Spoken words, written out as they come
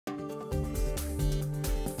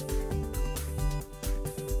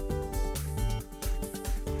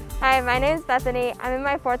Hi, my name is Bethany. I'm in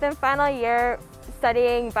my 4th and final year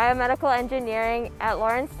studying biomedical engineering at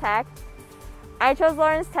Lawrence Tech. I chose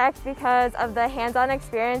Lawrence Tech because of the hands-on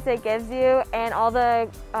experience it gives you and all the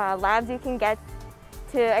labs you can get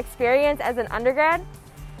to experience as an undergrad.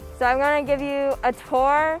 So I'm going to give you a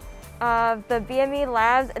tour of the BME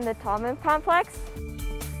labs in the Tallman complex.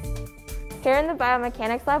 Here in the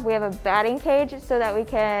Biomechanics Lab, we have a batting cage so that we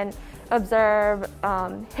can observe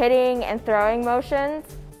hitting and throwing motions.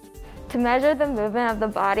 To measure the movement of the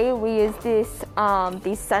body, we use these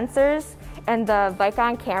sensors and the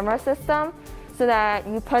Vicon camera system so that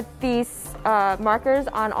you put these markers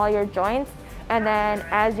on all your joints, and then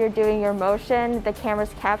as you're doing your motion, the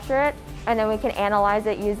cameras capture it, and then we can analyze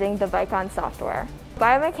it using the Vicon software.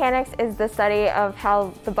 Biomechanics is the study of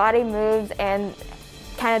how the body moves and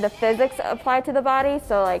kind of the physics applied to the body.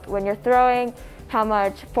 So like when you're throwing, how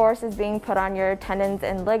much force is being put on your tendons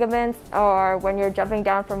and ligaments, or when you're jumping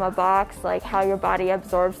down from a box, like how your body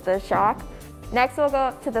absorbs the shock. Next, we'll go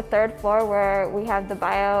up to the 3rd floor where we have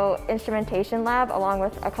the Instrumentation Lab along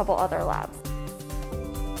with a couple other labs.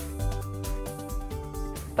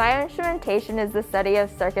 Bioinstrumentation is the study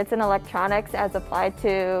of circuits and electronics as applied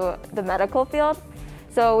to the medical field.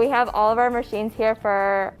 So we have all of our machines here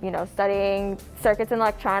for studying circuits and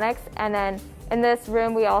electronics, and then in this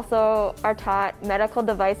room, we also are taught medical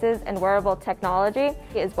devices and wearable technology.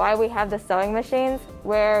 Is why we have the sewing machines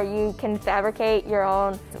where you can fabricate your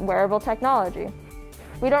own wearable technology.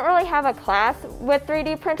 We don't really have a class with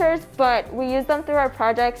 3D printers, but we use them through our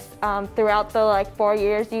projects throughout the 4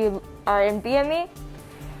 years you are in BME.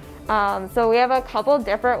 So we have a couple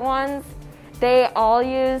different ones. They all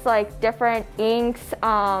use different inks,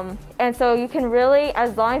 and so you can really,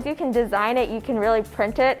 as long as you can design it, you can really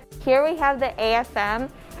print it. Here we have the AFM.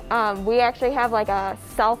 We actually have a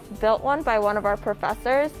self-built one by one of our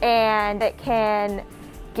professors, and it can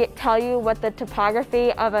tell you what the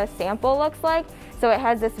topography of a sample looks like. So it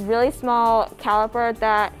has this really small caliper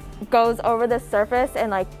that goes over the surface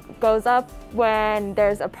and goes up when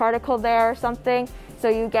there's a particle there or something. So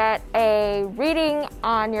you get a reading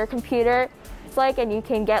on your computer, and you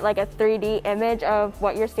can get a 3D image of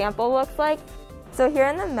what your sample looks like. So here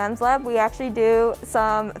in the MEMS lab, we actually do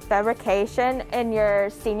some fabrication in your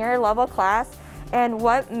senior level class. And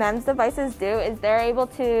what MEMS devices do is they're able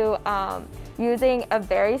to, using a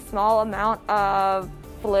very small amount of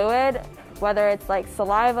fluid, whether it's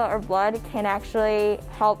saliva or blood, can actually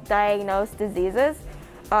help diagnose diseases.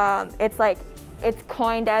 It's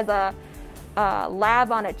coined as a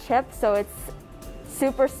lab on a chip, so it's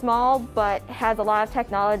super small but has a lot of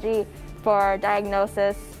technology for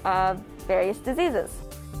diagnosis of various diseases.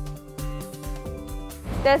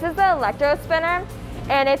 This is the Electro Spinner,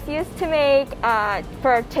 and it's used to make,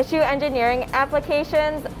 for tissue engineering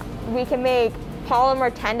applications, we can make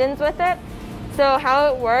polymer tendons with it. So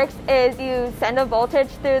how it works is you send a voltage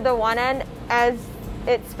through the one end as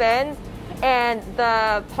it spins, and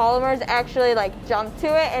the polymers actually jump to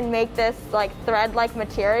it and make this thread-like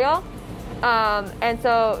material. And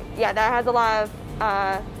so yeah, that has a lot of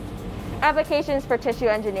applications for tissue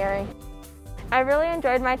engineering. I really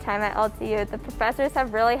enjoyed my time at LTU. The professors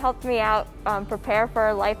have really helped me out prepare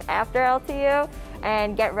for life after LTU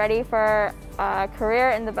and get ready for a career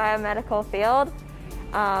in the biomedical field.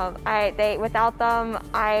 Without them,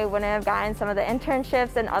 I wouldn't have gotten some of the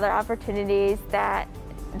internships and other opportunities that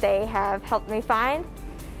they have helped me find.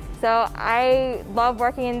 So I love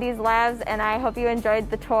working in these labs, and I hope you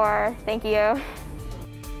enjoyed the tour. Thank you.